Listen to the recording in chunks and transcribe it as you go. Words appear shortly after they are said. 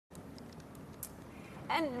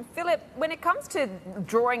And Philipp, when it comes to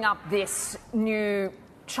drawing up this new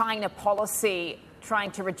China policy,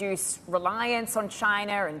 trying to reduce reliance on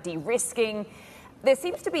China and de-risking, there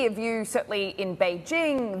seems to be a view, certainly in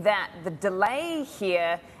Beijing, that the delay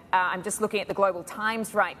here, I'm just looking at the Global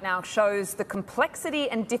Times right now, shows the complexity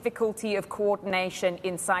and difficulty of coordination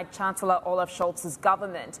inside Chancellor Olaf Scholz's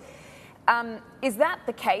government. Is that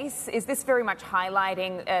the case? Is this very much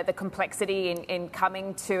highlighting the complexity in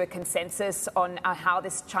coming to a consensus on how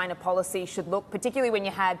this China policy should look, particularly when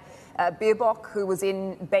you had Baerbock, who was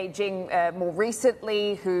in Beijing more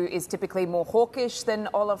recently, who is typically more hawkish than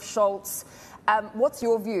Olaf Scholz? What's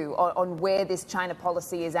your view on where this China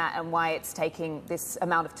policy is at and why it's taking this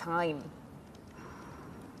amount of time?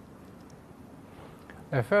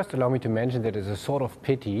 First, allow me to mention that it's a sort of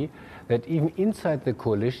pity that even inside the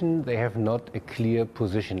coalition, they have not a clear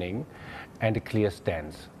positioning and a clear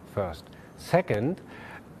stance, first. Second,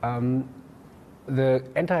 the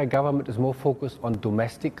entire government is more focused on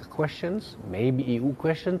domestic questions, maybe EU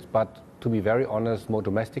questions, but to be very honest, more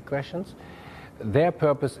domestic questions. Their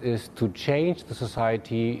purpose is to change the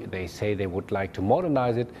society. They say they would like to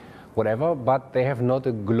modernize it, whatever, but they have not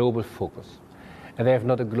a global focus. And they have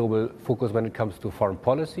not a global focus when it comes to foreign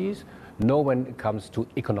policies, nor when it comes to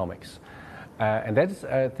economics. And that is,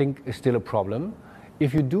 I think, is still a problem.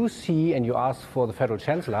 If you do see, and you ask for the Federal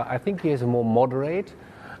Chancellor, I think he has a more moderate,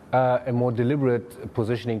 a more deliberate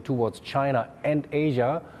positioning towards China and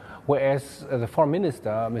Asia, whereas the Foreign Minister,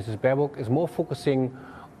 Mrs. Baerbock, is more focusing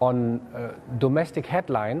on domestic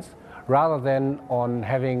headlines rather than on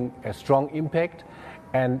having a strong impact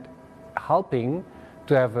and helping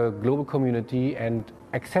to have a global community and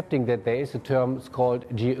accepting that there is a term called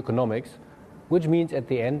geoeconomics, which means at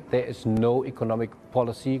the end there is no economic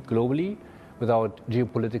policy globally without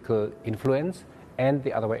geopolitical influence, and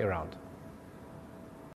the other way around.